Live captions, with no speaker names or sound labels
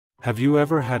Have you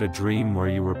ever had a dream where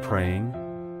you were praying?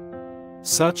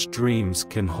 Such dreams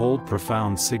can hold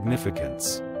profound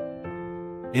significance.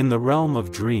 In the realm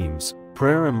of dreams,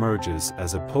 prayer emerges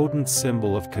as a potent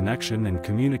symbol of connection and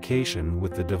communication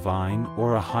with the divine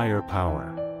or a higher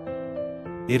power.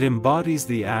 It embodies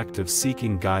the act of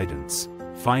seeking guidance,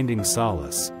 finding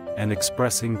solace, and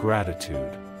expressing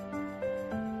gratitude.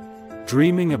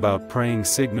 Dreaming about praying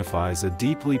signifies a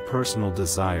deeply personal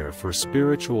desire for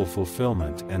spiritual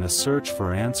fulfillment and a search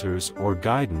for answers or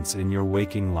guidance in your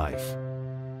waking life.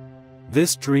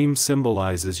 This dream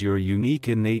symbolizes your unique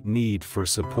innate need for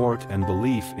support and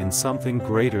belief in something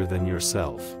greater than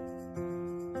yourself.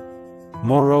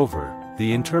 Moreover,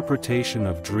 the interpretation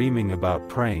of dreaming about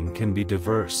praying can be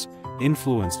diverse,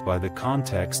 influenced by the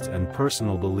context and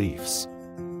personal beliefs.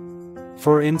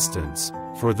 For instance,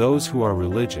 for those who are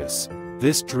religious,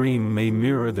 this dream may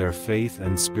mirror their faith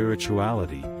and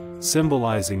spirituality,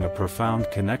 symbolizing a profound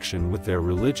connection with their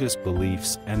religious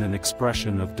beliefs and an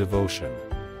expression of devotion.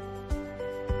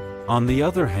 On the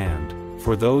other hand,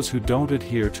 for those who don't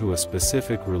adhere to a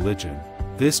specific religion,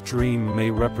 this dream may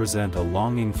represent a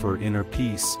longing for inner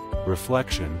peace,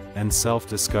 reflection, and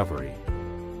self-discovery.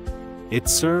 It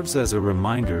serves as a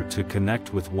reminder to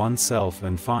connect with oneself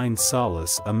and find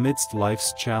solace amidst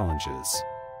life's challenges.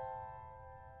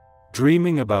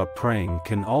 Dreaming about praying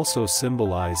can also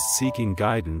symbolize seeking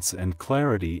guidance and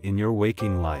clarity in your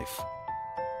waking life.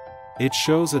 It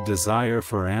shows a desire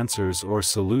for answers or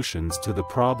solutions to the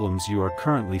problems you are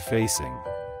currently facing.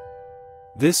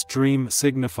 This dream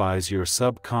signifies your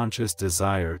subconscious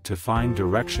desire to find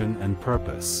direction and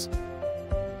purpose.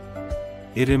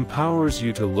 It empowers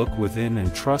you to look within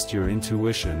and trust your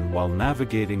intuition while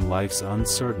navigating life's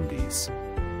uncertainties.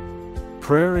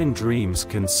 Prayer in dreams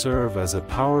can serve as a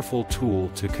powerful tool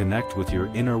to connect with your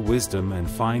inner wisdom and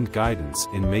find guidance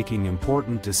in making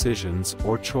important decisions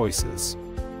or choices.